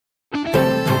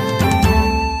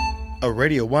A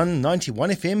Radio 1 91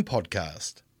 FM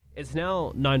podcast. It's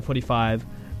now 9:45,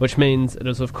 which means it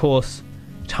is, of course,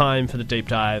 time for the deep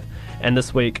dive. And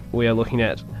this week we are looking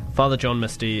at Father John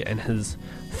Misty and his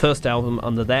first album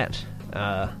under that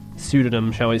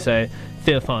pseudonym, shall we say,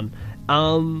 Fair Fun.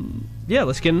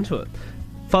 Let's get into it.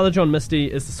 Father John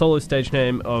Misty is the solo stage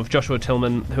name of Joshua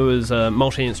Tillman, who is a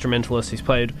multi-instrumentalist. He's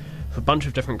played for a bunch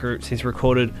of different groups. He's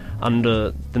recorded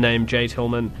under the name J.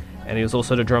 Tillman, and he was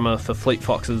also the drummer for Fleet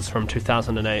Foxes from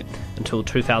 2008 until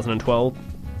 2012.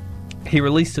 He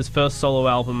released his first solo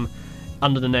album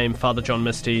under the name Father John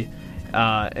Misty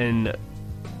in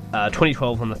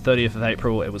 2012 on the 30th of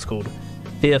April. It was called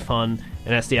Fair Fun,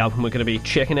 and that's the album we're going to be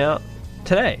checking out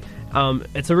today.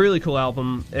 It's a really cool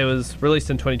album. It was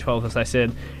released in 2012, as I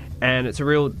said, and it's a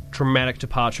real dramatic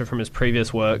departure from his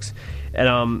previous works.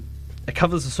 And it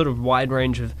covers a sort of wide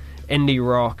range of indie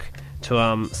rock to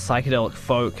psychedelic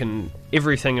folk and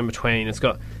everything in between. It's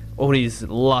got all these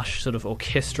lush sort of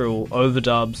orchestral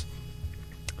overdubs.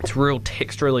 It's real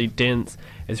texturally dense.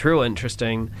 It's real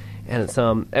interesting, and it's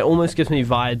it almost gives me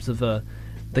vibes of the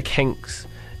Kinks,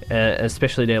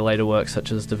 especially their later works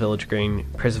such as the Village Green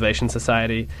Preservation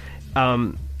Society.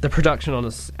 The production on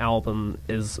this album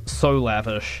is so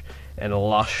lavish and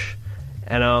lush,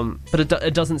 and but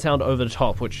it doesn't sound over the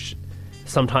top, which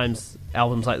sometimes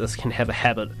albums like this can have a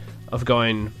habit of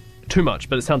going too much,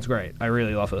 but it sounds great. I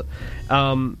really love it.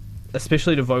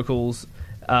 Especially the vocals.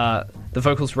 The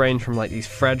vocals range from like these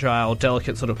fragile,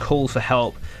 delicate sort of calls for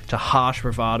help to harsh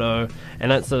bravado, and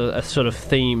that's a sort of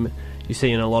theme you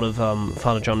see in a lot of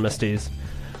Father John Misty's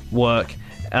work.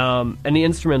 And the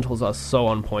instrumentals are so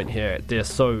on point here. They're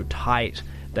so tight.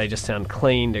 They just sound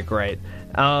clean. They're great.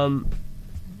 While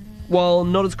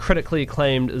not as critically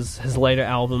acclaimed as his later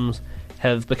albums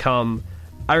have become,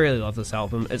 I really love this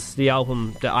album. It's the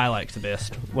album that I like the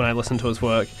best when I listen to his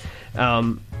work.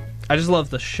 I just love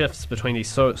the shifts between these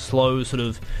so slow sort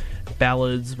of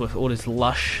ballads with all these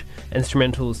lush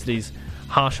instrumentals to these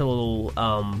harsher little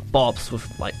bops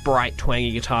with like bright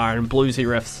twangy guitar and bluesy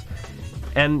riffs.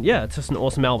 And yeah, it's just an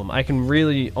awesome album. I can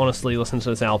really honestly listen to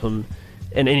this album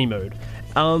in any mood.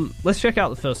 Let's check out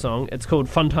the first song. It's called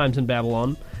Fun Times in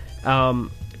Babylon.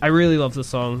 I really love this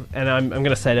song, and I'm going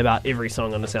to say it about every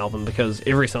song on this album, because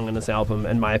every song on this album,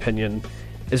 in my opinion,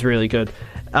 is really good.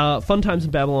 Fun Times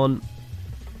in Babylon,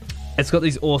 it's got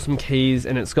these awesome keys,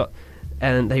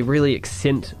 and they really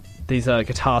accent these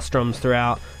guitar strums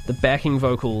throughout. The backing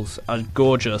vocals are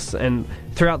gorgeous, and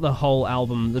throughout the whole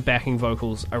album, the backing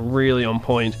vocals are really on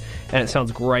point, and it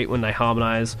sounds great when they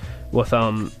harmonize with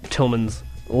Tillman's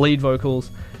lead vocals.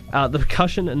 The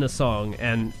percussion in the song,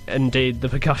 and indeed the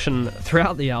percussion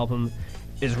throughout the album,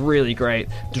 is really great.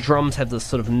 The drums have this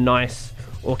sort of nice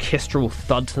orchestral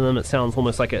thud to them. It sounds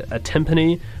almost like a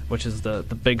timpani, which is the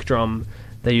big drum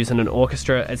they use in an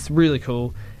orchestra. It's really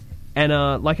cool. And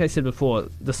like I said before,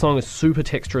 the song is super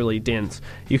texturally dense.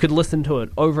 You could listen to it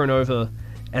over and over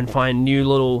and find new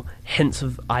little hints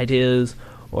of ideas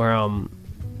or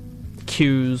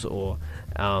cues or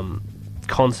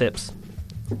concepts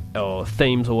or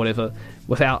themes or whatever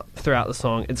throughout the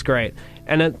song. It's great.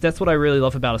 And that's what I really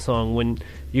love about a song, when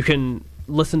you can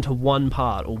listen to one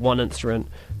part or one instrument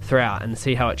throughout and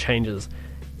see how it changes.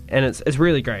 And it's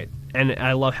really great. And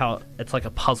I love how it's like a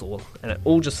puzzle and it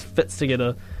all just fits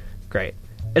together great.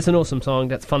 It's an awesome song.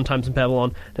 That's Fun Times in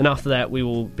Babylon. And after that, we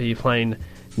will be playing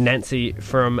Nancy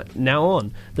from now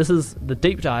on. This is the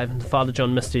deep dive into Father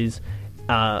John Misty's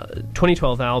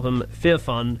 2012 album, Fair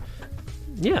Fun.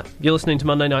 Yeah, you're listening to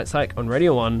Monday Night Psych on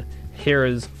Radio 1. Here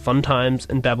is Fun Times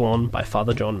in Babylon by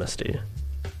Father John Misty.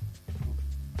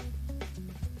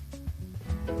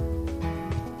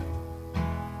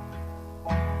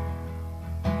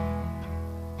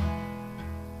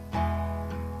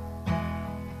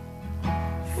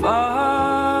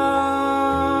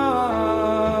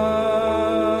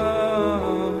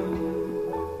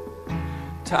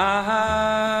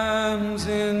 Times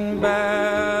in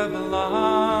Babylon,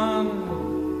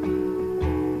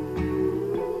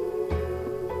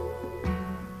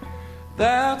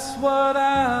 that's what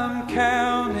I'm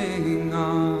counting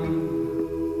on.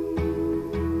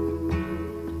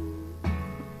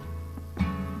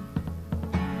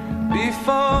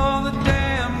 Before the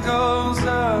dam goes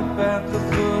up at the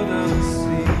foot of the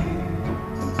sea,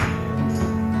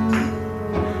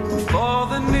 before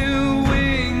the new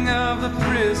wing of the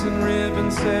prison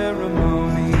ribbon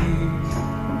ceremony,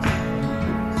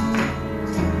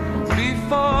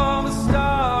 before the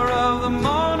star of the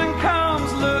morning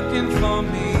comes looking for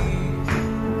me,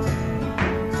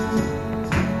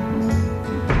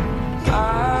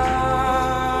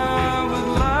 I would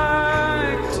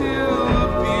like to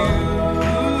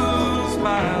abuse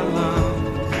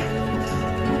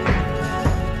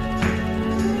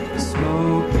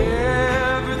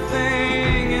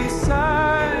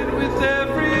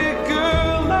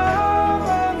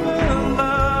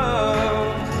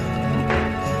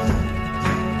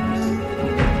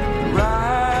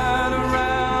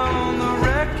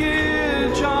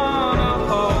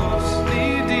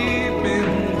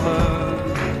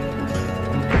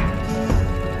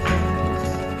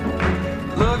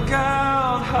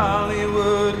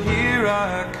Hollywood, here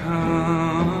I come.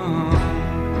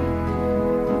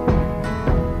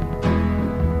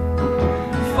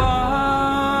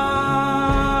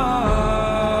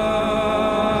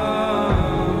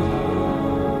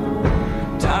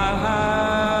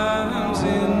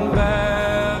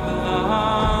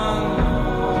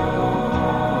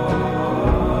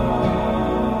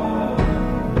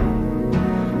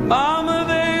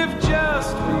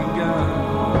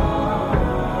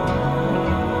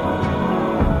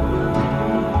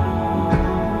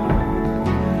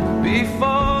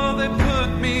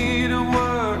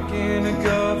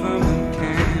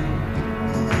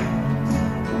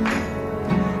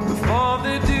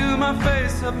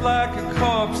 Like a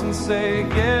corpse and say,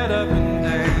 get up and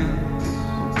dance.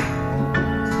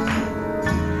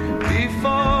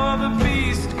 Before the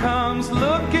beast comes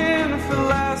looking for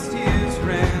last year's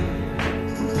rent.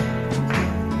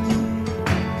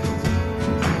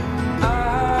 I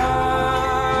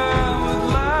would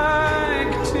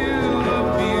like to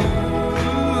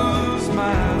abuse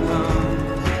my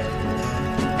lungs,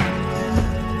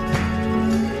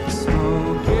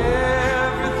 smoke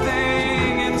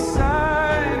everything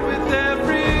inside with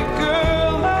every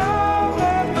girl I've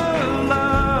ever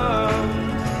loved.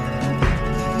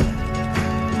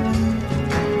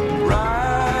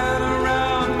 Ride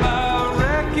around my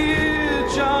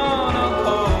wreckage on a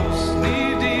horse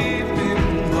knee deep in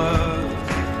blood.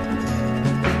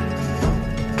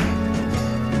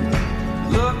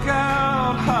 Look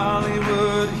out,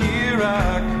 Hollywood, here I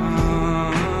come.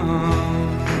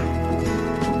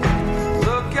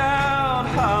 Look out,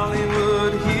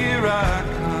 Hollywood, here I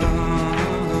come.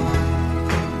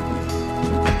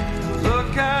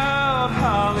 Look out,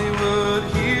 Hollywood,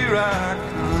 here I come.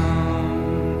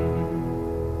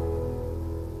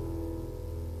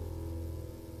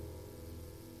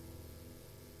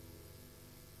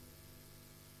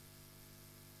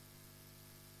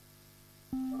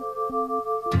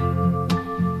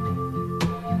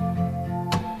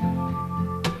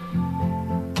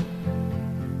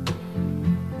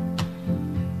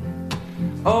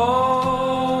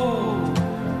 Oh,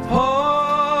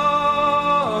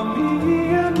 pour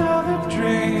me another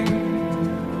drink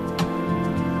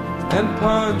and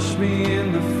punch me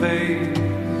in the face.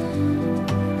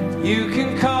 You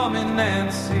can call me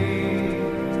Nancy.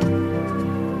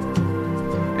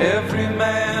 Every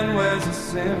man wears a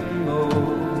symbol,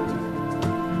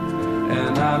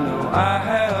 and I know I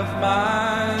have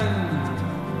mine.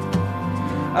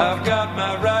 I've got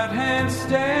my right hand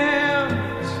stamped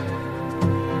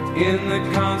in the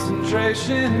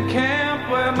concentration camp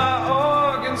where my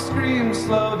organ screams,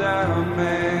 slow down,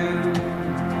 man.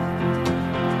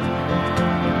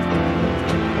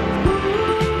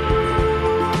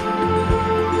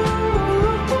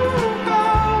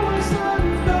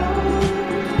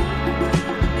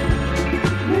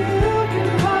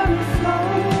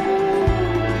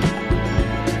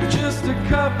 Just a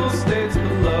couple states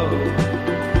below.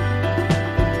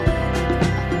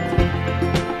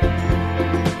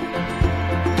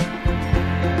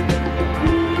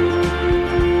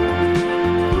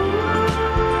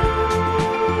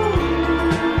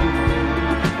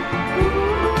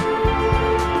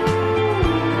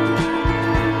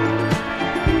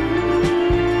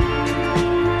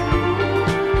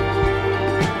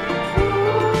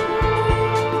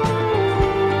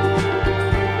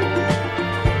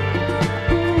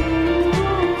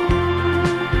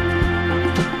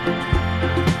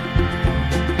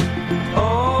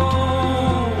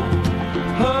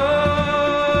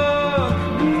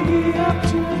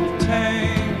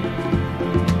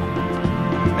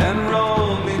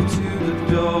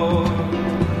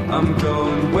 I'm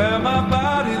going where my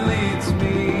body leads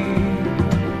me.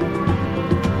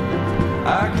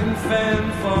 I can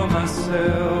fend for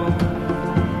myself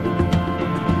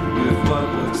with what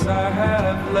looks I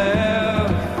have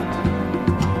left.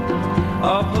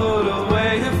 I'll put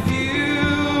away a few,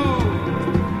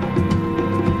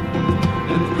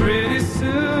 and pretty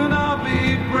soon I'll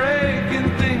be breaking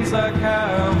things like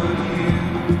how would you.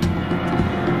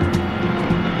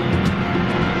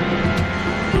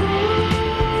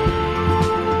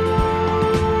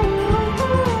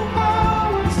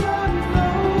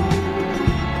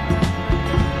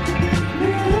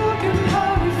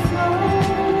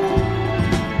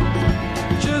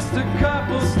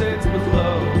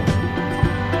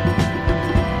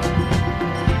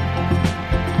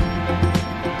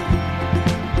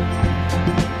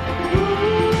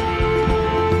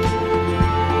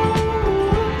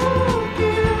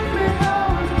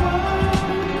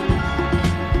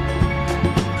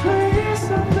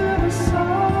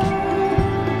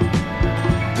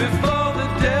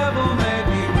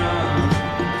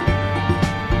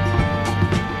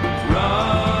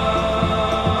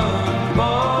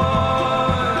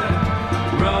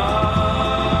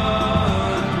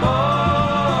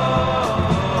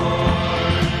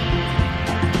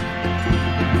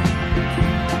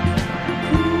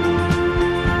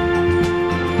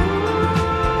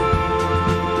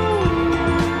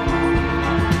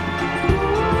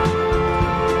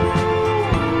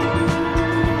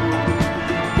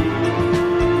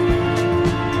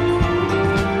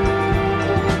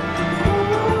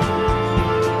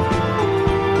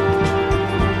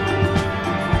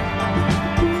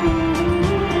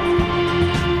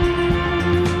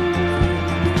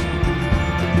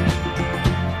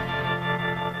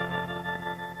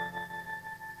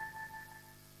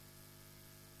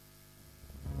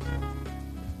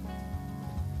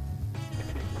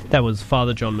 That was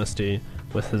Father John Misty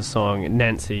with his song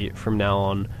Nancy From Now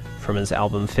On from his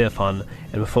album Fair Fun,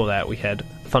 and before that we had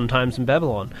Fun Times in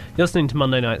Babylon. You're listening to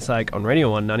Monday Night Psych on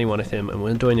Radio 1 91 FM, and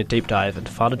we're doing a deep dive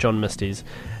into Father John Misty's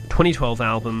 2012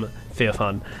 album Fair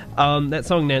Fun. That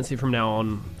song Nancy From Now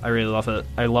On, I really love it.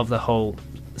 I love the whole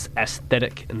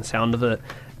aesthetic and sound of it.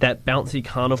 That bouncy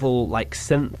carnival like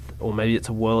synth, or maybe it's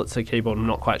a Wurlitzer keyboard, I'm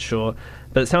not quite sure,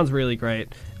 but it sounds really great.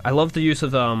 I love the use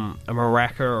of a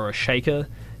maraca or a shaker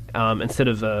instead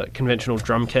of a conventional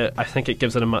drum kit. I think it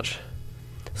gives it a much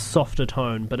softer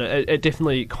tone, but it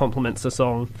definitely complements the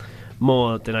song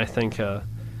more than I think a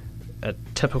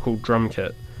typical drum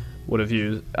kit would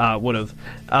have.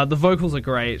 The vocals are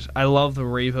great. I love the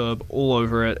reverb all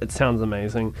over it. It sounds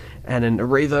amazing, and then the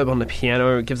reverb on the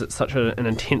piano gives it such an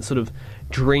intense sort of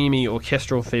dreamy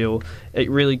orchestral feel. It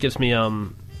really gives me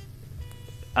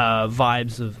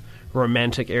vibes of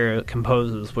romantic era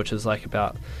composers, which is like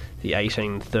about the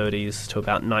 1830s to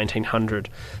about 1900.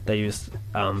 They used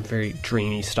very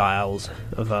dreamy styles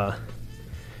of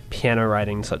piano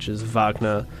writing, such as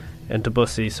Wagner and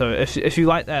Debussy. So if you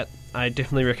like that, I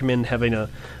definitely recommend having a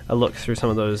look through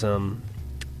some of those 18th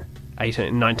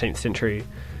and 19th century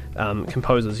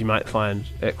composers. You might find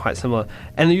it quite similar.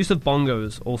 And the use of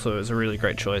bongos also is a really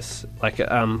great choice. Like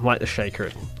the shaker,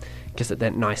 it gives it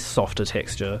that nice softer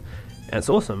texture, and it's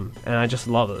awesome, and I just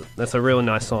love it. That's a really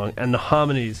nice song, and the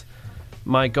harmonies,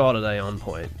 my god, are they on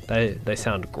point. They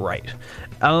sound great.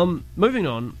 Moving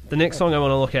on, the next song I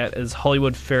want to look at is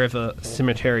Hollywood Forever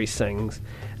Cemetery Sings,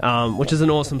 which is an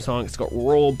awesome song. It's got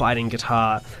raw biting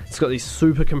guitar, it's got these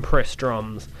super compressed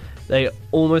drums. They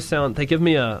give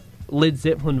me a Led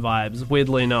Zeppelin vibes,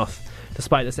 weirdly enough,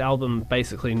 despite this album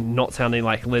basically not sounding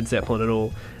like Led Zeppelin at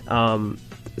all.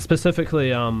 Specifically,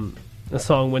 the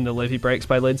song When the Levee Breaks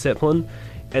by Led Zeppelin,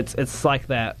 it's like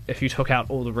that if you took out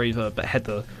all the reverb but had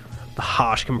the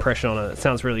harsh compression on it. It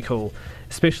sounds really cool,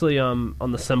 especially on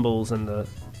the cymbals and the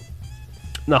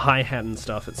hi-hat and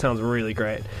stuff. It sounds really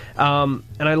great, and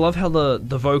I love how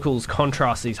the vocals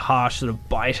contrast these harsh sort of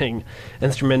biting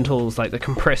instrumentals, like the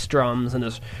compressed drums and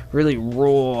this really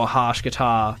raw harsh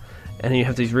guitar, and then you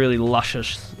have these really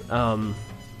luscious on-point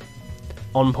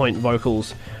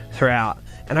vocals throughout.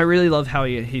 And I really love how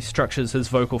he structures his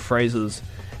vocal phrases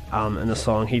in the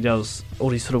song. He does all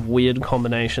these sort of weird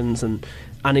combinations and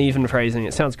uneven phrasing.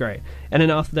 It sounds great. And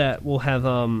then after that, we'll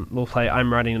play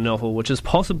I'm Writing a Novel, which is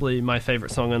possibly my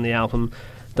favourite song on the album,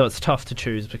 though it's tough to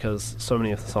choose because so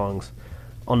many of the songs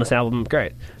on this album are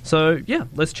great. So yeah,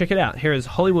 let's check it out. Here is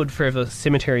Hollywood Forever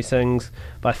Cemetery Sings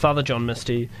by Father John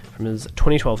Misty from his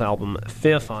 2012 album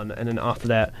Fair Fun, and then after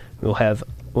that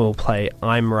we'll play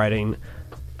I'm Writing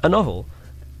a Novel.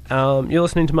 You're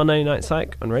listening to Monday Night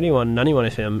Psych on Radio 1 91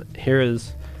 FM. Here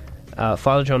is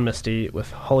Father John Misty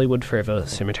with Hollywood Forever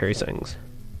Cemetery Sings.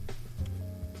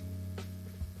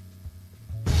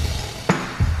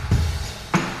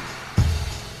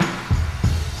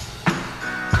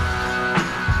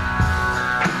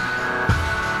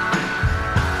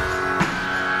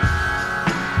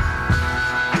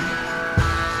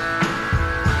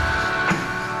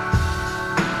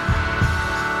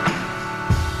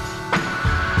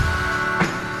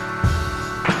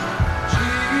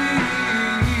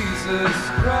 Jesus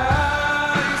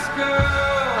Christ,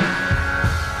 girl.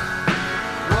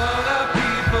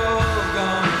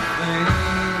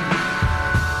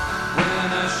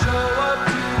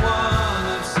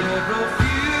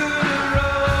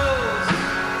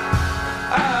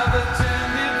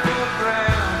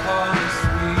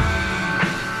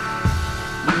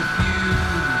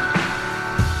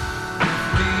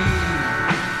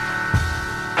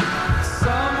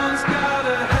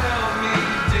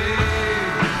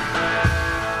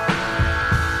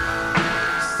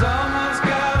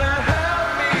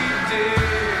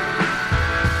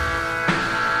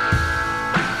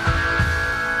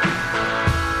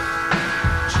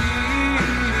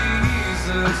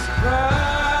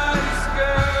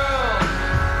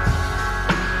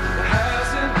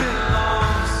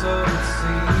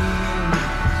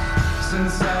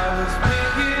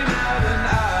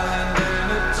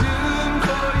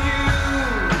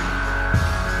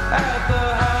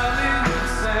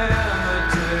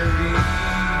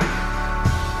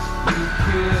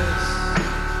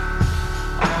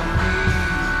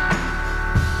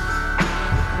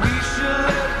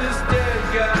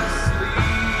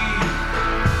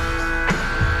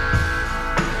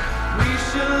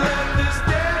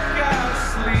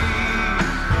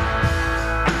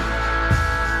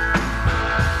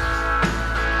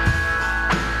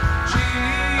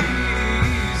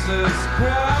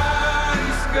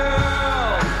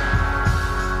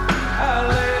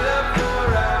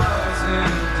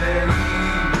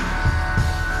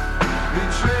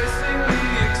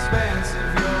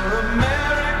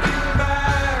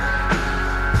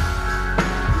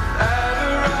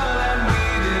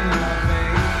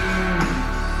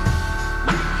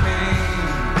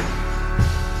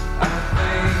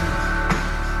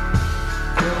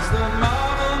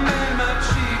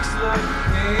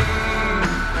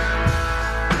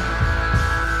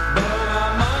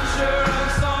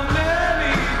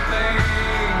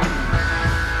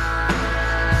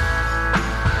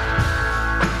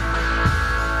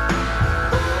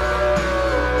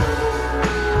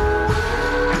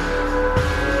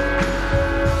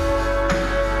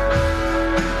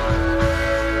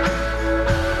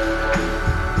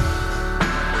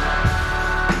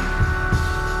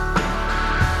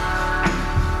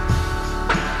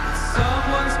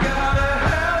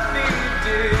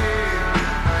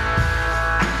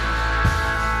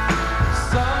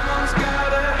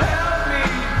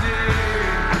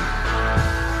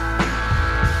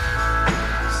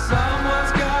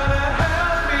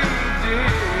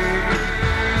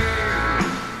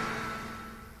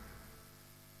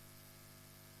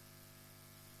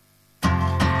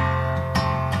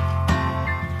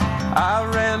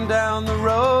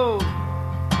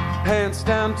 face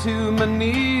down to my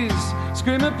knees,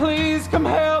 screaming, please come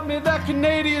help me. That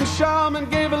Canadian shaman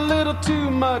gave a little too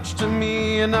much to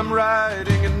me, and I'm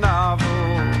writing a novel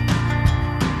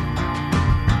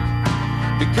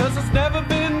because it's never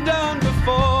been done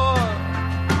before.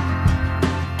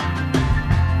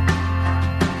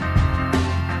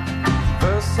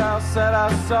 First house that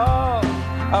I saw,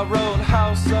 I wrote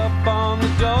house up on the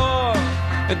door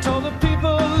and told the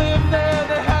people who lived there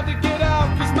they had to get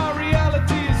out, cause my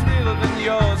reality is realer than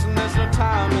yours, and there's no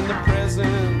time in the present.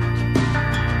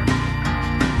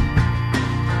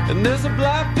 And there's a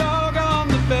black dog on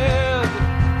the bed.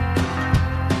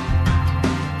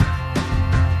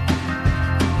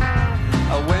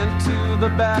 I went to the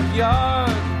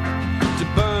backyard to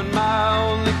burn my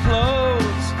only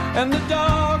clothes, and the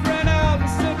dog ran out and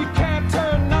said, you can't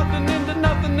turn nothing into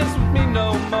nothingness with me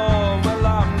no more. Well,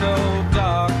 I'm no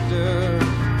doctor,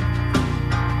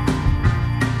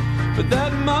 but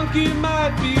that monkey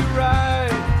might be right.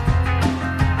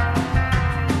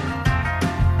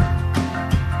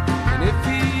 And if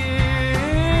he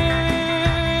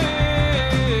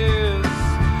is,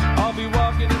 I'll be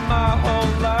walking in my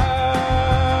whole life.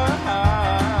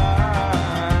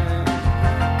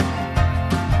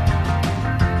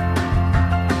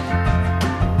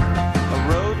 I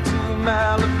rode to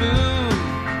Malibu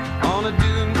on a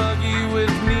dune buggy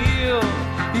with Neil.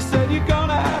 He said, you're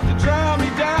gonna have to drown me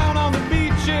down on the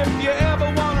beach if you ever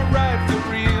want to write the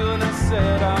real. And I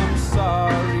said, I'm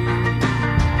sorry.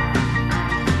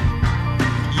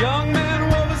 Young man,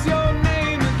 what was your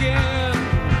name again?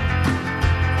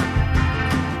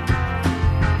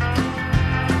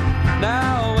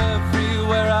 Now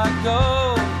everywhere I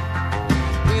go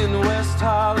in West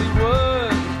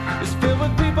Hollywood is filled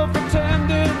with people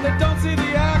pretending they don't see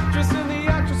the actress, and the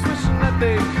actress wishing that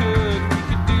they could. We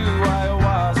could do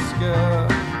ayahuasca.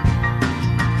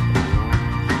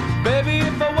 Baby,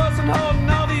 if I wasn't holding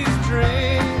all these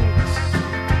drinks,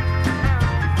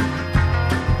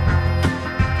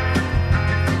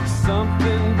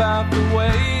 something about the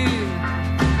way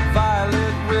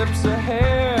Violet whips her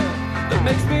hair that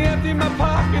makes me empty my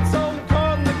pockets, holding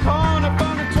cold in the corner,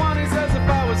 burning 20s as if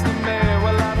I was the mayor.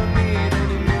 Well, I don't need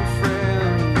any new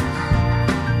friends,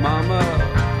 mama,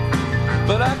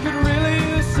 but I could really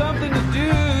use something to do.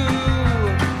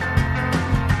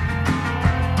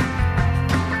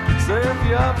 So if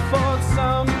you're up for it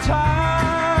sometime,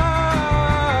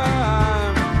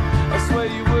 I swear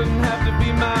you wouldn't have to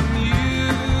be my muse.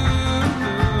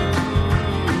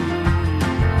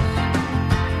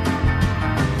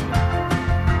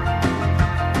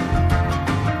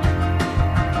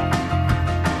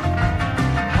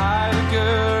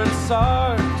 Heidegger and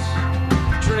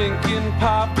Sartre, drinking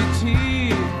poppy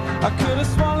tea. I could have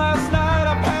sworn last night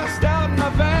I passed out in my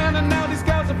van, and now these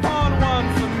guys are pouring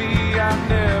one for me. I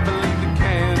never leave the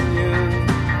canyon,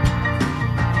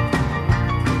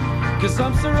 cause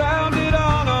I'm surrounded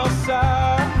on all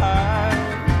sides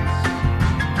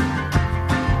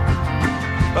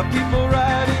by people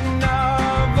writing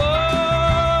novels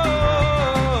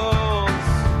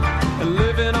and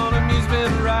living on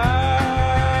amusement rides.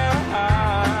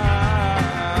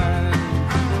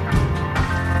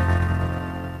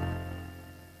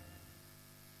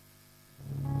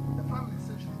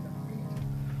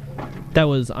 That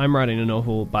was I'm Writing a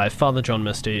Novel by Father John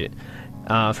Misty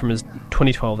from his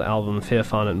 2012 album Fair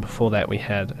Fun, and before that we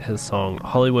had his song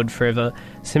Hollywood Forever,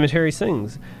 Cemetery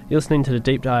Sings. You're listening to The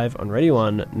Deep Dive on Radio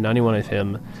 1 91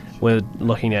 FM. We're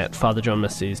looking at Father John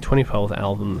Misty's 2012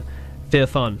 album Fair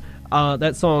Fun.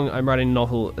 That song, I'm Writing a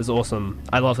Novel, is awesome.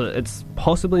 I love it. It's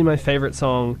possibly my favourite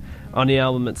song on the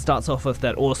album. It starts off with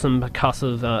that awesome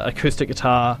percussive acoustic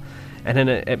guitar, and then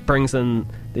it brings in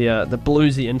the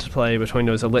bluesy interplay between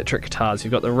those electric guitars.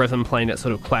 You've got the rhythm playing that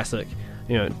sort of classic,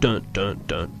 dun dun dun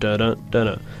dun dun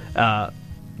dun.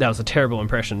 That was a terrible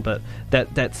impression, but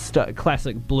that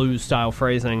classic blues style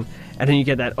phrasing, and then you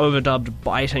get that overdubbed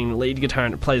biting lead guitar,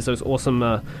 and it plays those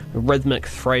awesome rhythmic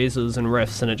phrases and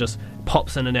riffs, and it just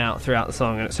pops in and out throughout the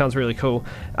song, and it sounds really cool.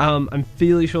 I'm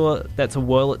fairly sure that's a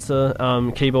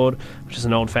Wurlitzer keyboard, which is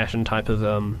an old-fashioned type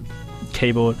of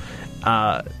keyboard.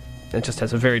 It just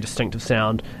has a very distinctive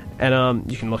sound,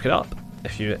 and you can look it up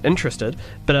if you're interested.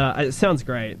 But it sounds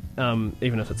great,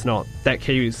 even if it's not. That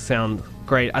keys sound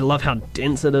great. I love how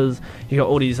dense it is. You got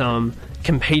all these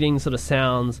competing sort of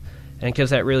sounds, and it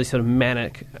gives that really sort of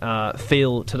manic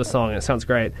feel to the song. And it sounds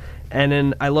great. And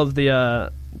then I love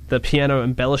the piano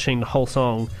embellishing the whole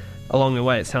song along the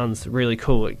way. It sounds really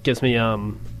cool. It gives me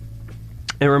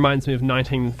it reminds me of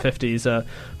 1950s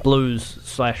blues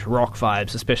 / rock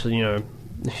vibes, especially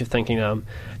if you're thinking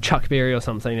Chuck Berry or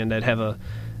something, and they'd have a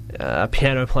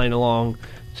piano playing along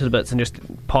to the bits and just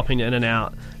popping in and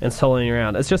out and soloing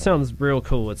around. It just sounds real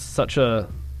cool. It's such a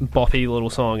boppy little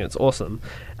song. It's awesome.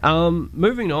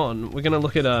 Moving on, we're going to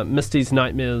look at Misty's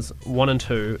Nightmares 1 and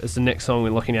 2 is the next song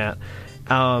we're looking at.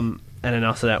 And then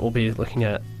after that, we'll be looking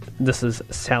at, this is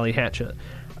Sally Hatchet.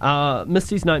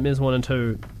 Misty's Nightmares 1 and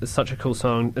 2 is such a cool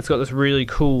song. It's got this really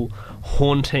cool,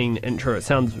 haunting intro. It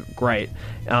sounds great.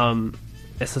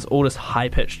 It's all this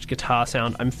high-pitched guitar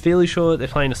sound. I'm fairly sure they're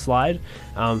playing a slide.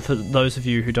 For those of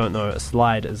you who don't know, a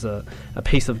slide is a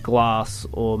piece of glass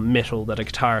or metal that a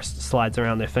guitarist slides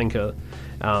around their finger.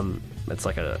 It's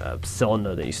like a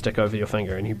cylinder that you stick over your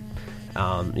finger, and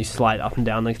you slide up and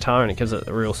down the guitar, and it gives it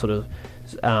a real sort of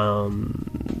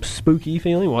spooky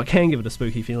feeling. Well, it can give it a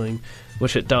spooky feeling,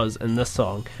 which it does in this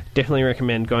song. Definitely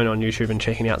recommend going on YouTube and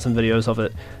checking out some videos of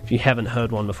it. If you haven't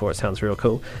heard one before, it sounds real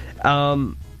cool.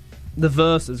 The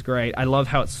verse is great. I love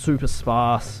how it's super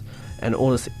sparse and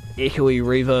all this echoey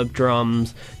reverb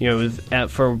drums.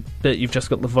 For a bit you've just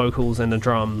got the vocals and the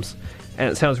drums, and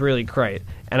it sounds really great.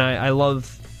 And I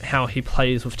love how he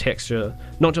plays with texture,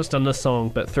 not just on this song,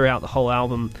 but throughout the whole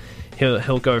album.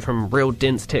 He'll go from real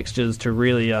dense textures to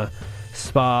really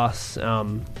sparse,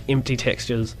 empty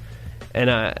textures, and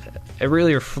it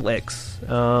really reflects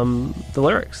the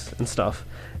lyrics and stuff,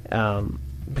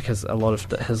 because a lot of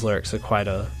his lyrics are quite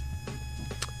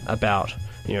about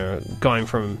going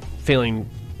from feeling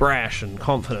brash and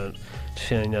confident to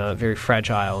feeling very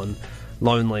fragile and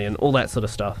lonely and all that sort of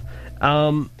stuff.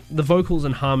 The vocals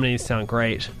and harmonies sound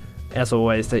great, as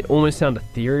always. They almost sound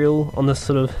ethereal on this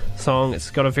sort of song.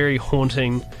 It's got a very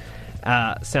haunting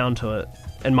sound to it,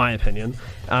 in my opinion.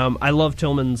 I love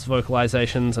Tillman's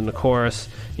vocalizations and the chorus,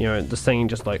 the singing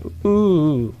just like,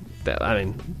 ooh.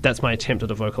 That's my attempt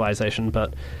at a vocalization,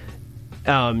 but,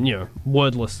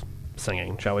 wordless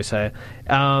singing, shall we say.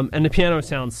 And the piano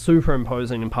sounds super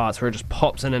imposing in parts where it just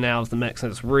pops in and out of the mix,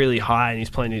 and it's really high, and he's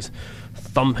playing these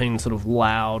thumping, sort of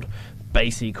loud,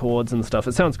 bassy chords and stuff.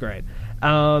 It sounds great.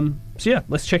 So yeah,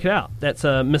 let's check it out. That's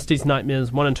Misty's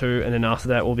Nightmares 1 and 2, and then after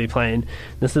that we'll be playing,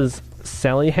 this is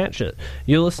Sally Hatchet.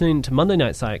 You're listening to Monday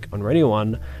Night Psych on Radio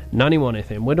 1, 91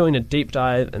 FM. We're doing a deep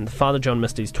dive in Father John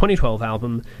Misty's 2012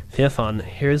 album, Fair Fun.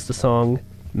 Here's the song,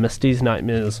 Misty's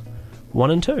Nightmares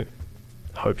 1 and 2.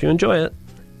 Hope you enjoy it.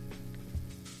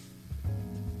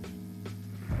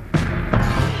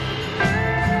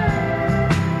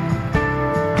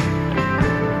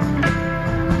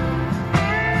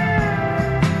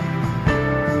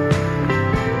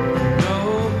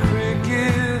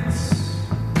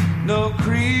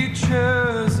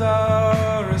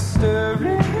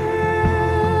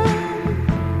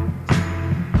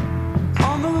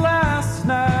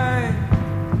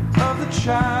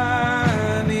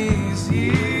 Chinese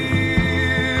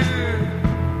year.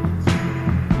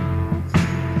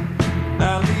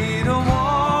 Now lead a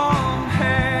warm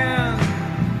hand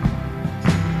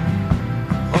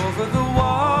over the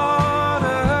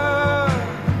water.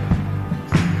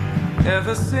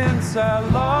 Ever since I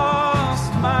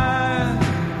lost mine,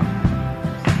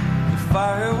 the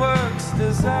fireworks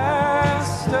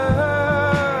disaster.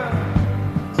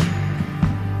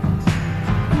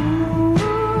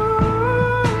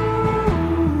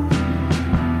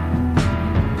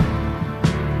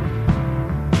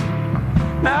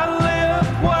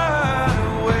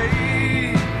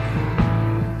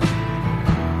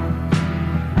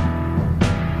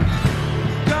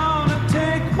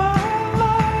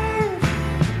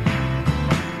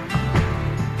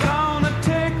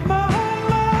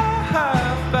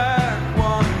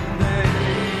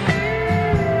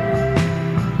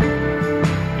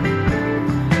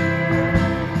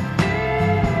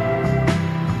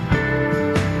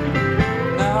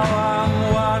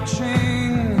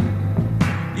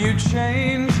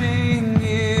 Changing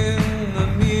in the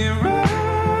mirror,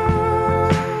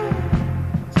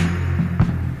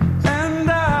 and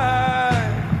I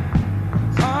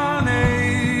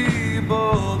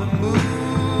unable to move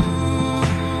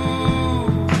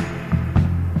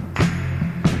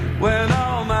when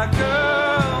all my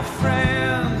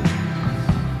girlfriends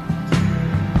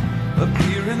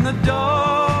appear in the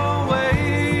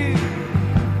doorway.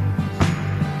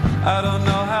 I don't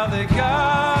know how they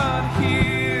got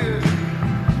here.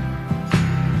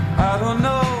 I don't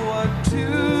know what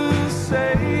to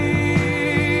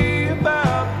say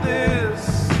about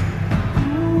this.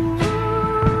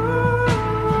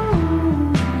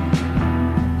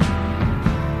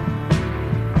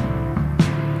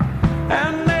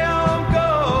 And they all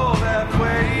go that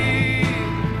way.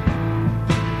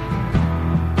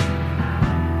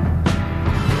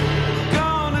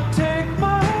 Gonna take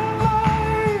my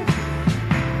life.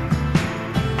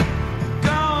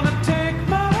 Gonna take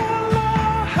my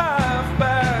life.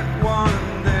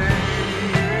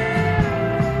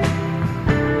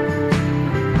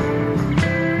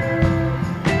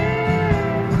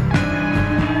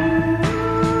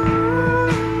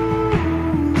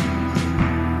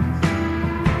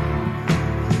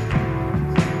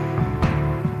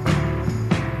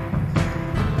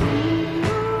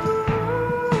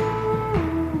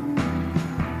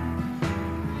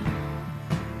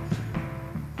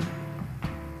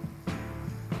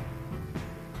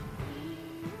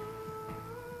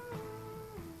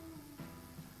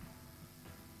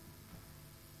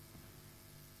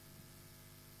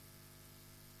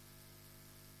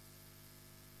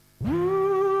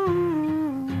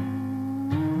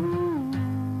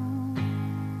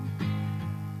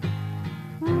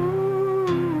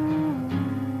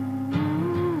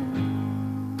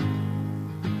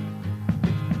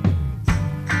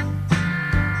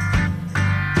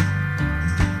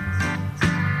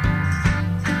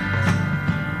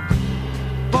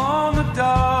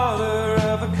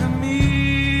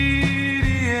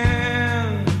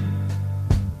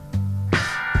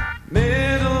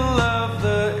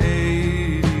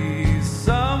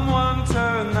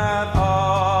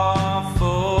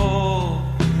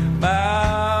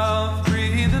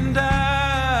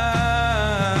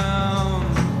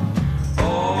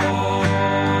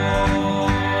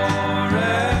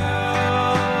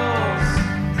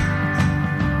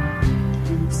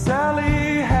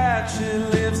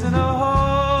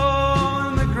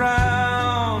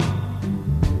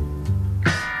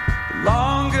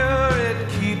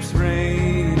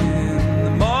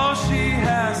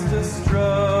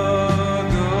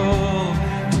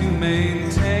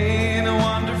 maintain a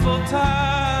wonderful time.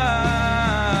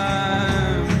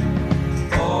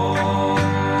 Oh,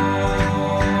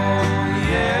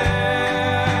 yeah.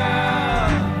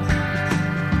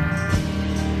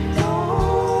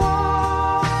 Don't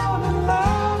wanna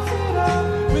laugh it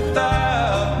up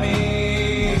without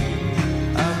me.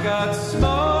 I've got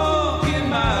smoke in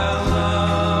my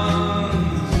lungs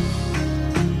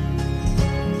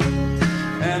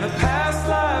and a past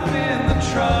life in the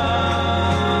trunk.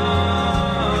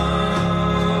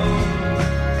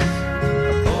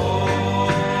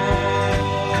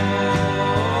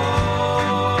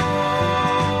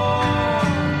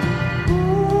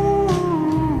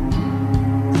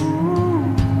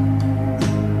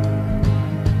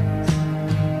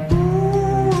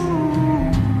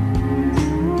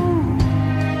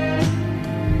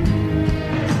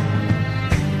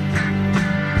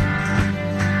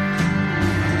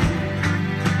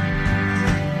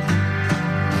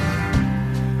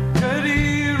 Could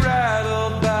he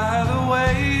rattled by the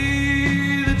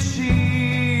way that she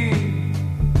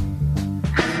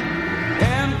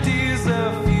empties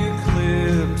a few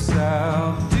clips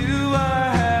out? Do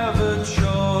I have a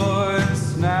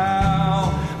choice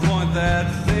now? Point that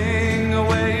thing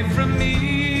away from me.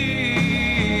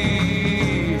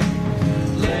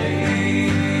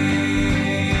 Lady,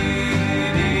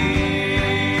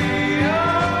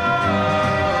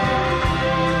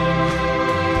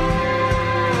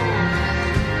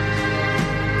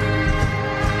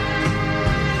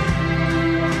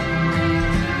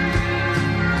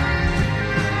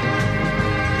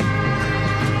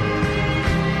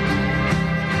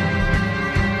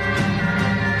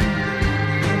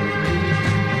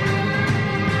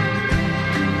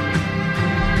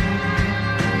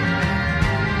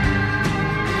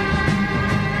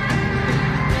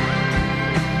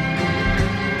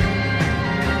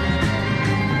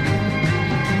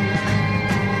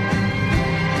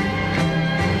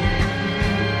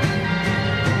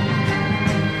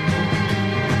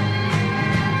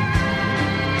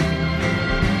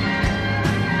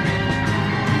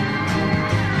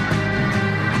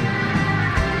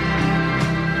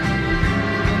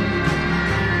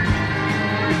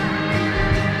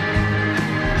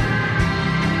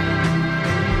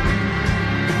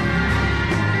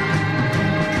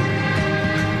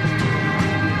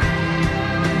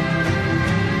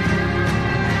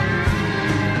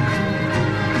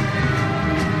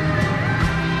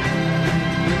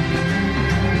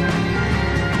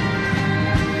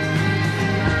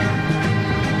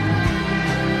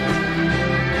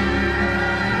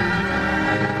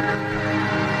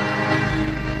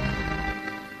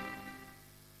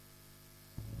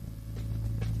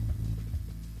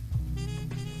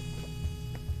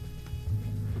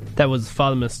 That was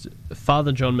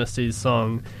Father John Misty's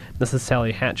song, This is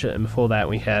Sally Hatchet, and before that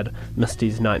we had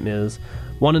Misty's Nightmares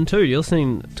 1 and 2. You're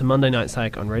listening to Monday Night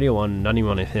Psych on Radio 1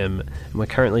 91 FM, and we're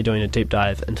currently doing a deep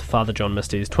dive into Father John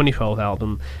Misty's 2012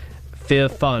 album, Fair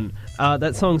Fun.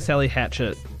 That song, Sally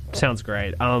Hatchet, sounds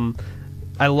great.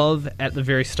 I love at the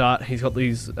very start, he's got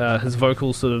these, his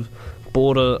vocals sort of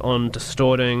border on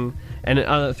distorting,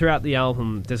 and throughout the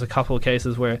album there's a couple of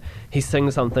cases where he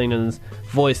sings something and his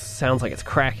voice sounds like it's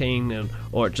cracking,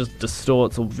 or it just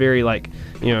distorts, or very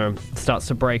starts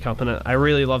to break up, and I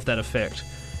really love that effect,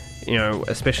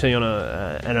 especially on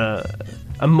an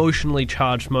emotionally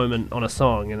charged moment on a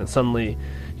song, and it suddenly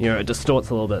it distorts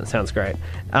a little bit. It sounds great.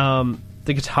 The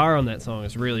guitar on that song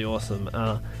is really awesome,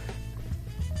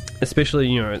 especially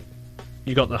you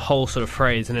got the whole sort of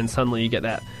phrase, and then suddenly you get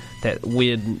that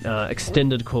weird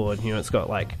extended chord. It's got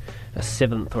like a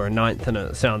seventh or a ninth in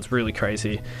it. It sounds really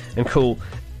crazy and cool.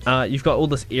 You've got all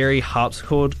this airy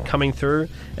harpsichord coming through.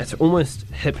 It's almost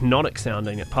hypnotic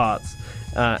sounding at parts,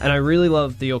 and I really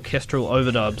love the orchestral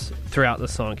overdubs throughout the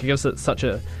song. It gives it such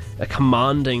a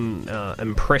commanding,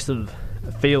 impressive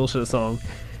feel to the song.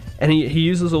 And he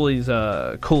uses all these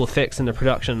cool effects in the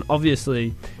production.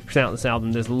 Obviously, throughout this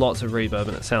album, there's lots of reverb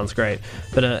and it sounds great.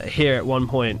 But here at one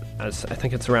point, I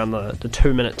think it's around the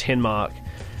 2-minute 10 mark,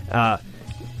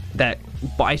 that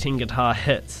biting guitar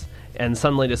hits, and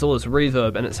suddenly there's all this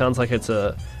reverb, and it sounds like it's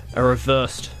a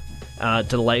reversed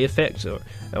delay effect, or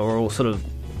all sort of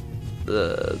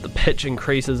the pitch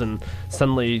increases, and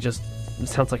suddenly just it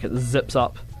sounds like it zips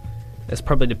up. That's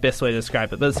probably the best way to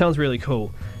describe it, but it sounds really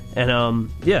cool. And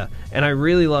and I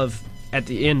really love at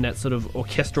the end that sort of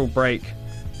orchestral break,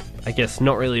 I guess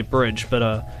not really a bridge, but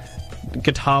a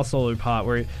guitar solo part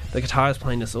where the guitar is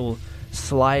playing this all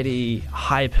slidey,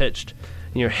 high-pitched,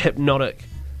 hypnotic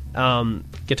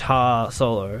guitar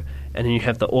solo, and then you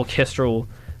have the orchestra,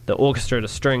 the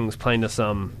strings playing this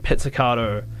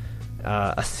pizzicato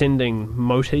ascending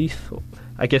motif,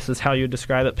 I guess is how you would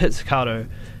describe it. Pizzicato,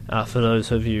 for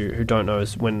those of you who don't know,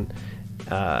 is when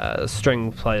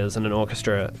string players in an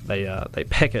orchestra, they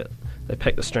pick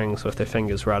the strings with their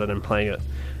fingers rather than playing it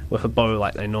with a bow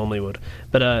like they normally would.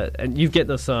 But and you get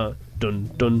this dun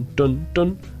dun dun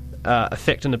dun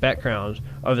effect in the background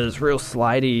over this real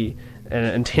slidey and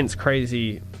intense,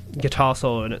 crazy guitar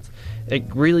solo, and it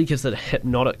really gives it a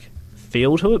hypnotic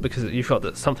feel to it, because you've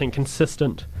got something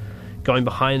consistent going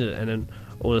behind it and then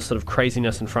all this sort of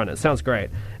craziness in front. It sounds great.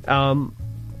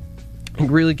 It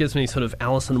really gives me sort of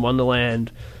Alice in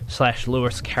Wonderland /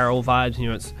 Lewis Carroll vibes.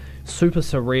 It's super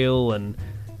surreal and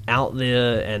out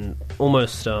there, and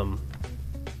almost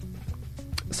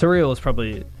surreal is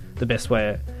probably the best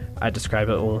way I describe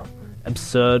it, or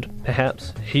absurd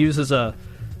perhaps. He uses a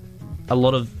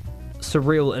lot of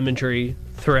surreal imagery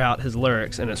throughout his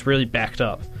lyrics, and it's really backed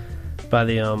up by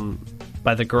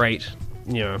the great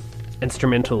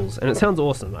instrumentals, and it sounds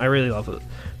awesome. I really love it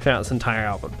throughout this entire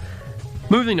album.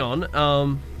 Moving on,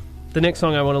 the next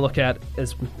song I want to look at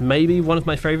is maybe one of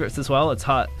my favorites as well. It's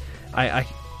hard. I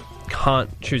can't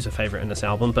choose a favorite in this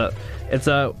album, but it's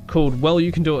called Well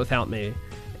You Can Do It Without Me,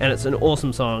 and it's an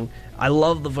awesome song. I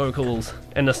love the vocals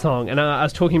in the song, and I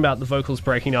was talking about the vocals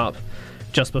breaking up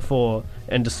just before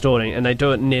and distorting, and they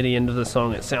do it near the end of the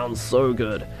song. It sounds so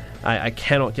good. I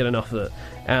cannot get enough of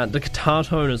it. The guitar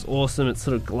tone is awesome. It's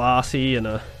sort of glassy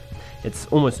and it's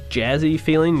almost jazzy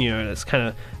feeling. It's kind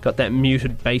of got that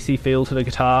muted bassy feel to the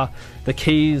guitar. The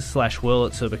keys /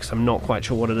 Wurlitzer, because I'm not quite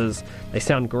sure what it is, they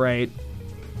sound great.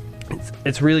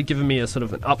 It's really given me a sort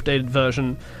of an updated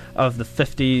version of the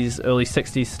 50s, early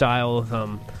 60s style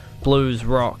of blues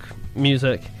rock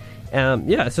music.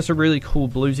 It's just a really cool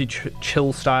bluesy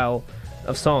chill style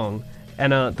of song,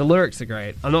 and the lyrics are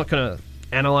great. I'm not going to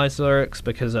analyze the lyrics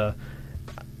because I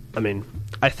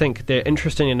think they're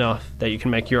interesting enough that you can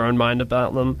make your own mind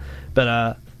about them,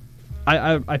 but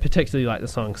I particularly like the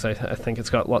song because I think it's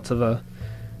got lots of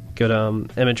good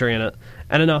imagery in it.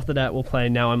 And then after that we'll play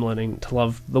Now I'm Learning to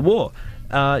Love the War.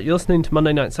 You're listening to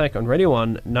Monday Night Psych on Radio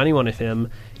 1 91 FM.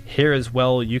 Here is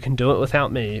Well You Can Do It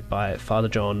Without Me by Father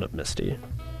John Misty.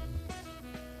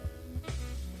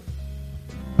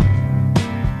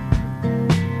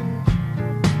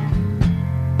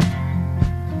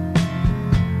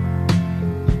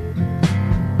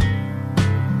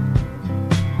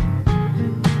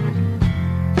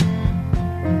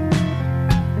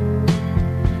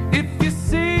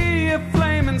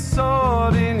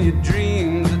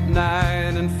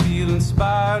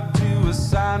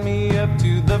 Sign me up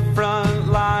to the front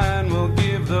line. We'll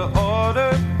give the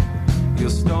order. You'll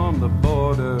storm the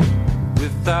border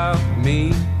without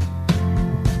me.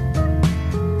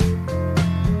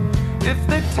 If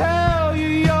they tell you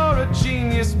you're a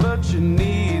genius but you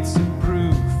need some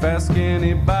proof, ask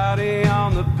anybody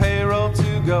on the payroll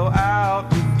to go out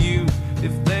with you.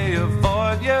 If they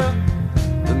avoid you,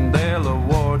 then they'll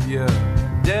award you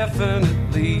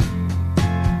definitely.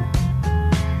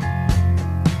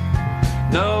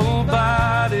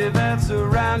 Nobody that's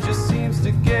around you seems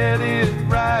to get it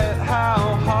right.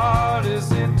 How hard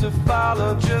is it to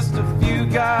follow just a few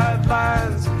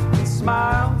guidelines and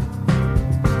smile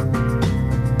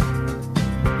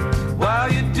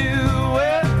while you do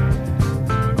it?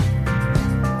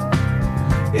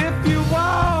 If you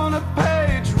want a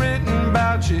page written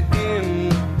about you in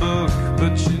the book,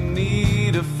 but you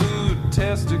need a food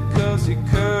tester 'cause you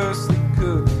curse the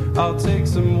cook, I'll take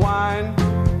some wine,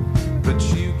 but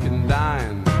you can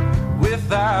dine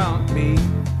without me.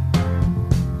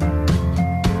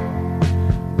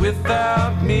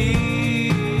 Without me,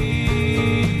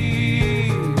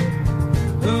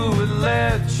 who would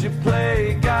let you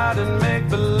play God and make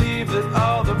believe that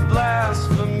all the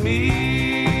blasphemy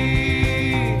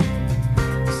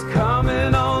is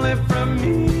coming only from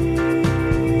me?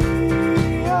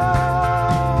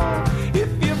 Oh, if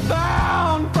you're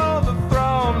bound for the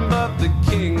throne, but the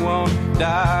king won't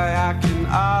die, I can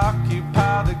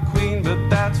occupy the queen, but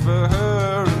that's for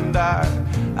her and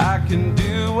I can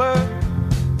do her,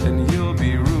 and you'll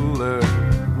be ruler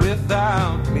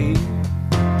without me.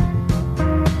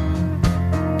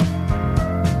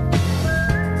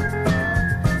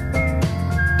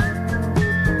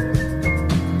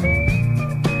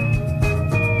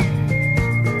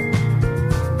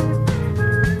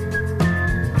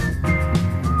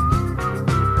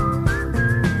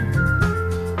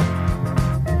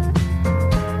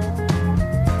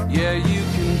 Yeah, you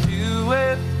can do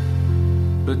it,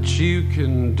 but you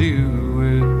can do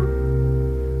it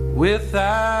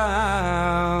without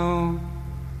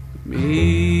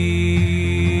me.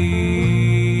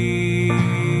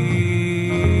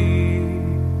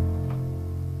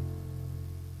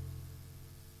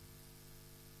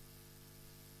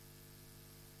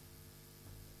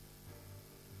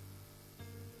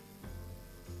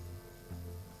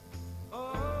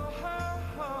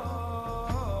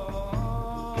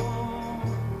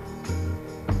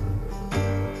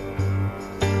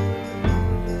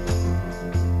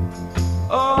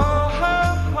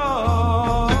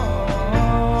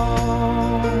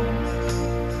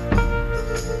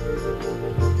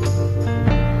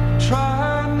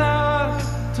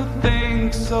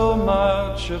 so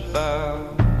much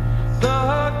about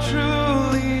the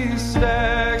truly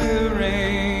staggering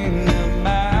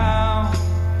amount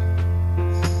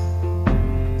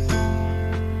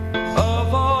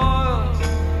of oil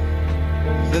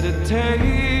that it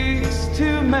takes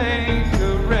to make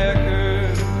a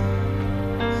record.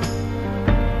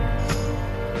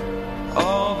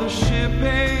 All the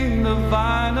shipping, the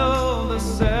vinyl, the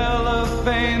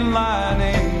cellophane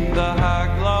lining, the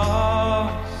high gloss,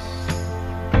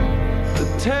 the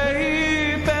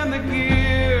tape and the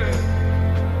gear.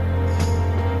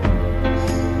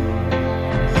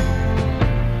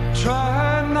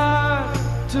 Try not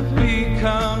to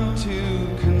become too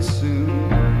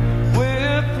consumed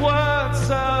with what's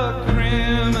a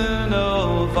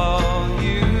criminal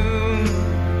volume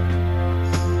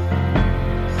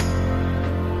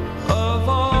of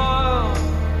oil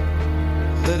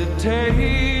that it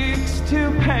takes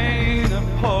to paint a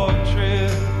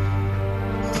portrait.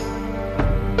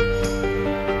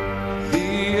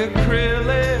 The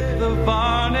acrylic, the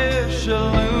varnish,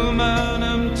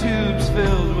 aluminum tubes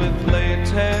filled with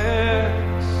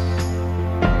latex,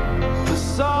 the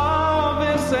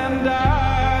solvents and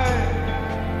dye.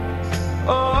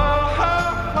 Oh,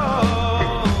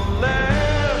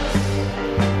 let's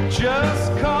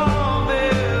just call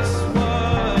this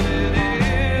what it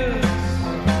is.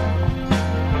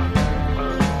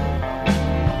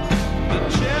 The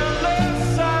jealous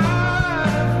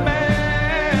side of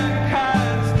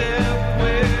mankind's death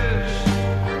wish.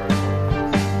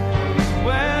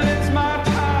 When it's my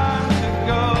time to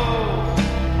go,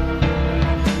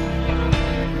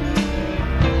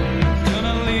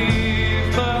 gonna leave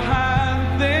behind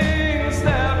things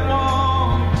that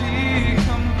won't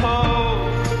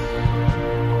decompose.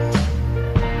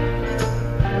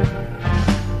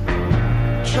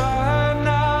 Try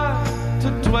not to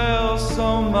dwell so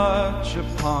much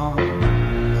upon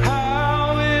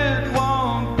how it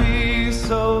won't be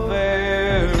so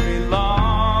very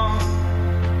long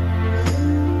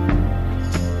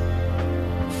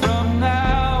from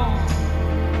now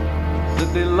that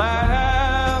they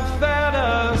laugh at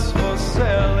us for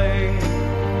selling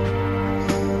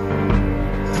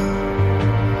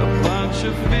a bunch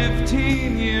of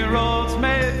 15-year-olds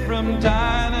made from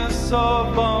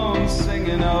dinosaur bones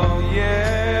singing, oh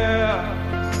yeah,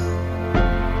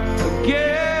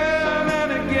 again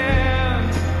and again,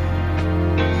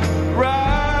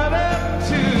 right up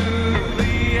to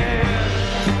the end.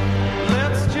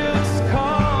 Let's just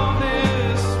call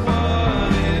this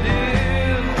what it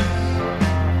is.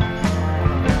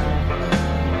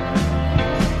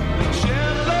 The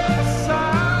jealous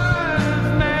side of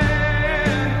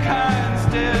mankind's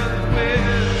death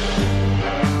wish.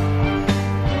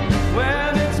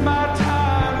 When it's my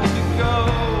time to go,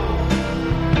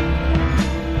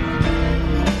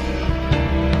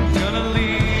 gonna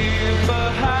leave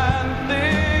behind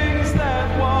things that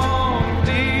won't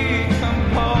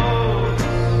decompose.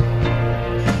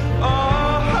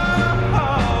 Oh,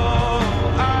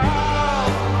 I'll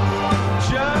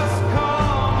just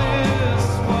call this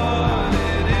what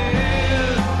it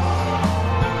is.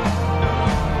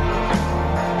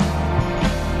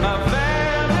 My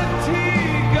vanity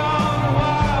gone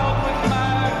wild with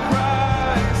my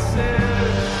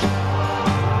crisis.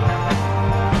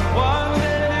 One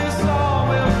day this all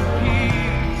will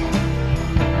repeat.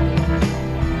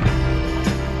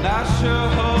 And I sure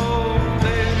hope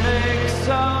they make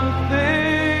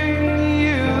something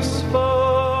useful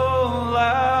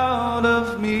out of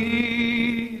me.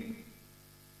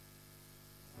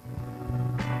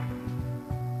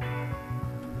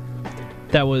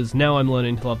 That was Now I'm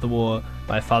Learning to Love the War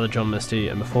by Father John Misty,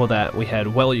 and before that we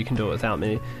had Well You Can Do It Without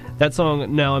Me. That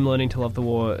song, Now I'm Learning to Love the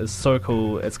War, is so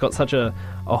cool. It's got such a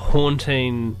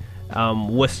haunting,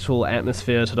 wistful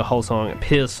atmosphere to the whole song. It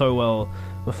pairs so well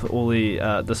with all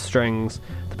the strings.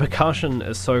 The percussion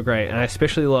is so great, and I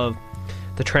especially love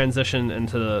the transition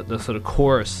into the sort of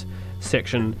chorus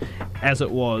section as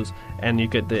it was, and you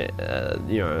get the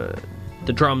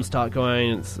the drums start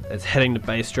going, it's hitting the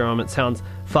bass drum, it sounds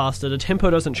faster, the tempo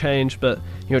doesn't change, but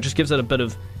it just gives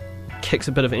it kicks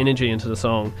a bit of energy into the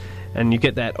song, and you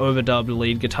get that overdubbed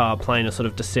lead guitar playing a sort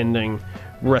of descending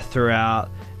riff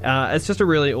throughout. It's just a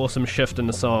really awesome shift in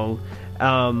the song,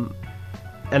 and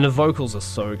the vocals are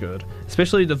so good,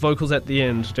 especially the vocals at the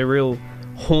end. They're real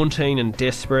haunting and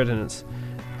desperate, and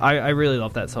I really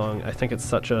love that song. I think it's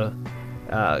such a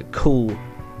cool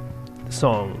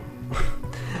song.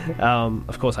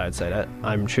 Of course I would say that.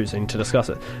 I'm choosing to discuss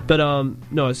it. But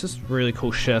no, it's just really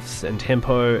cool shifts and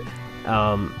tempo.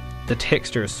 The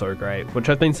texture is so great, which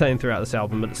I've been saying throughout this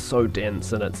album, but it's so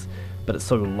dense and it's but it's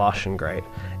so lush and great.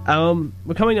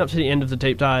 We're coming up to the end of the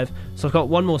deep dive, so I've got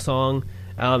one more song.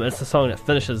 It's the song that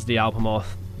finishes the album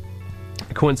off.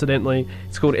 Coincidentally,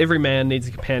 it's called Every Man Needs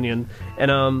a Companion,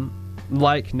 and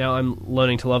like Now I'm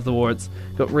Learning to Love the War, it's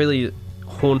got really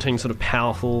haunting, sort of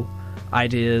powerful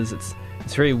ideas. It's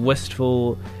very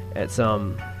wistful. It's I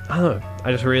don't know,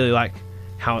 I just really like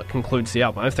how it concludes the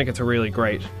album. I think it's a really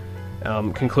great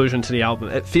conclusion to the album.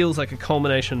 It feels like a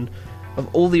culmination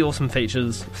of all the awesome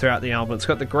features throughout the album. It's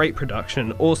got the great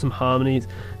production, awesome harmonies,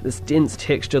 this dense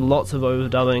texture, lots of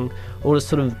overdubbing, all this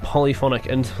sort of polyphonic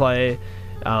interplay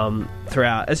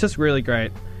throughout. It's just really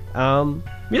great.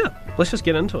 Let's just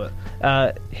get into it.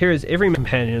 Here is Every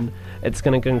Companion. It's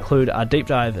going to conclude our deep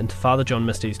dive into Father John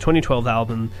Misty's 2012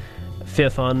 album, Fair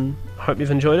Fun. Hope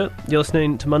you've enjoyed it. You're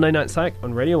listening to Monday Night Psych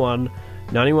on Radio 1,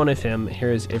 91 FM.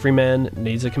 Here is Every Man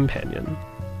Needs a Companion.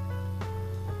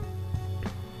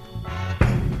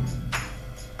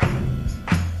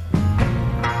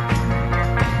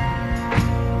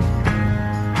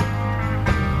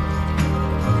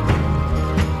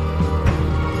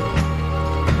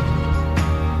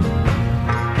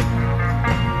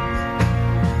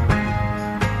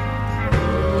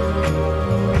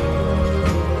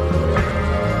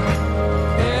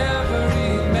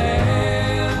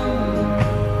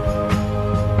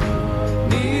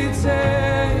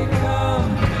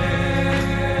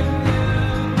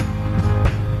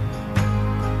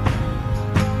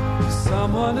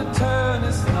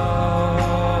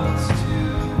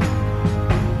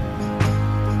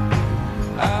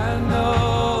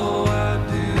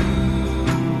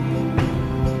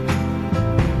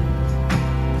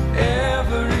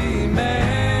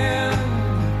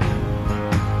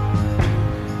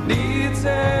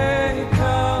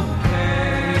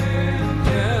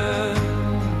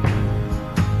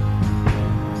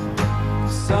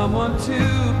 Someone to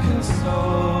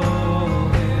console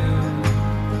him,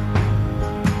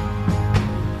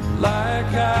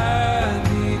 like I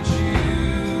need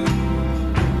you.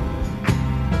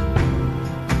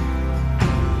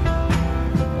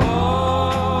 Oh,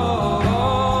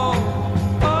 oh,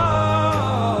 oh.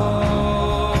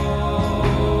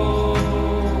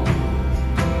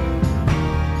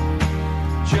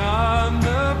 John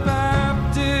the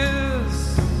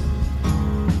Baptist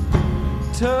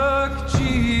took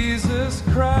Jesus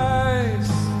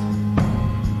Christ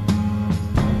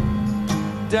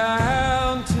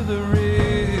down to the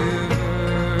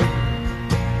river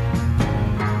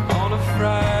on a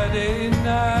Friday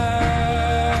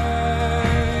night.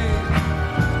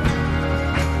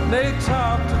 They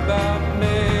talked about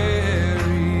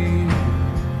Mary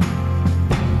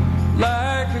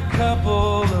like a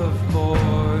couple of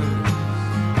boys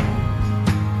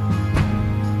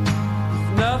with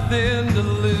nothing to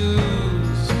lose,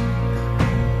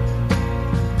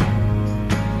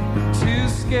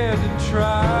 scared to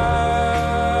try.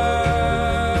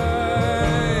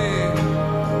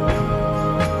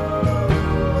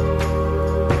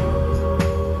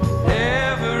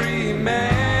 Every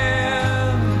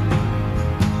man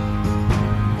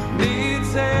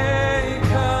needs a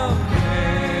companion,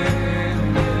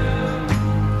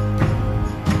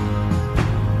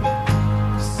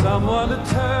 someone to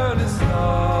turn his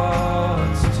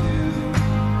thoughts to.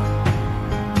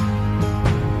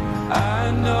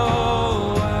 I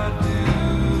know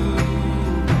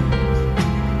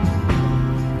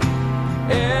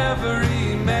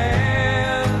every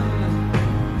man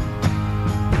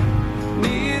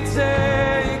needs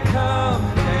a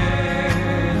companion,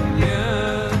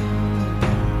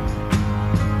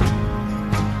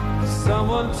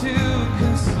 someone to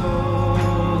console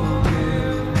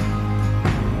him,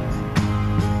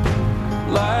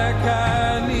 like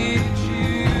I need you.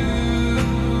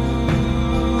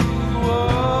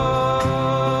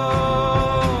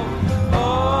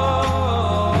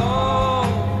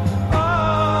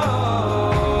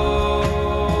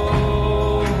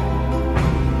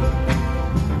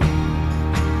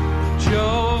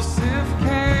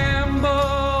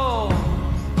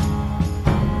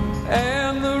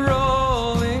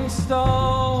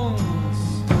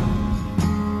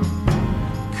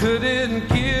 Couldn't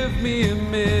give me a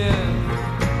minute,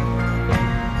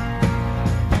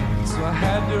 so I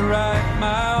had to write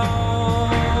my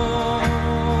own.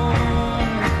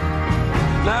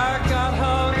 And I got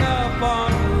hung up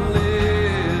on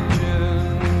religion,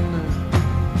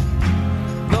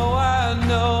 though I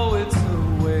know it's a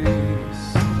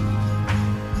waste.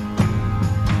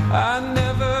 I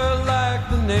never liked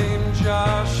the name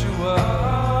Joshua.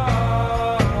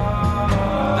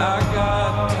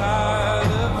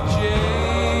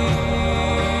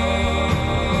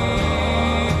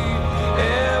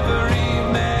 Every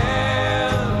man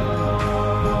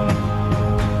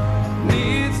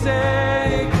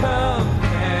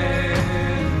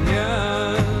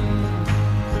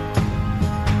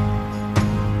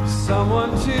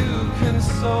to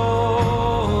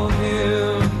console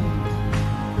him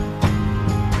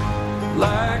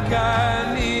like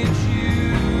I need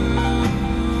you.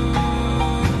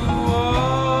 Oh,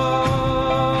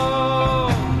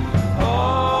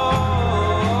 oh,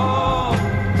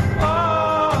 oh,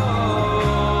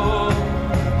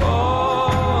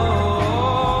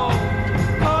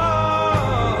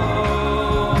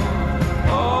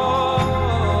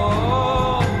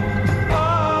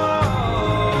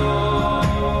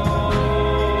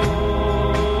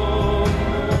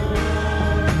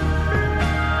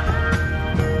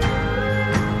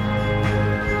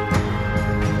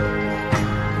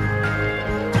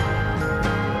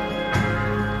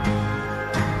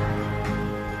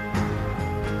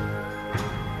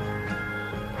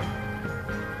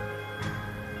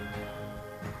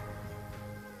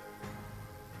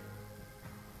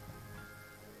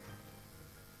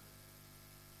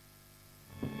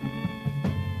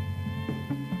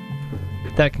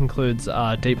 That concludes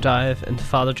our deep dive into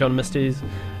Father John Misty's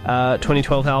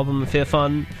 2012 album, Fair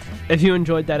Fun. If you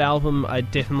enjoyed that album, I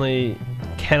definitely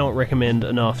cannot recommend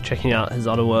enough checking out his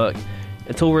other work.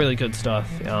 It's all really good stuff.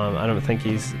 I don't think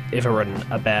he's ever written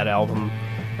a bad album,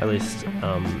 at least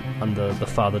under the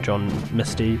Father John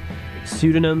Misty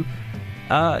pseudonym.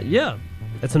 Yeah,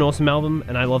 it's an awesome album,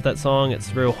 and I love that song.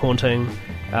 It's real haunting.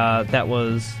 That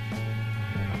was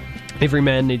Every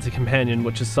Man Needs a Companion,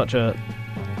 which is such a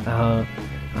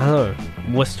I don't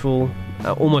know, wistful,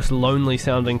 almost lonely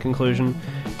sounding conclusion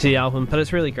to the album, but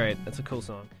it's really great. It's a cool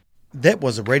song. That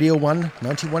was a Radio 1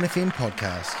 91 FM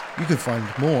podcast. You can find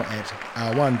more at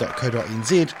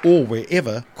r1.co.nz or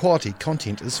wherever quality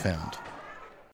content is found.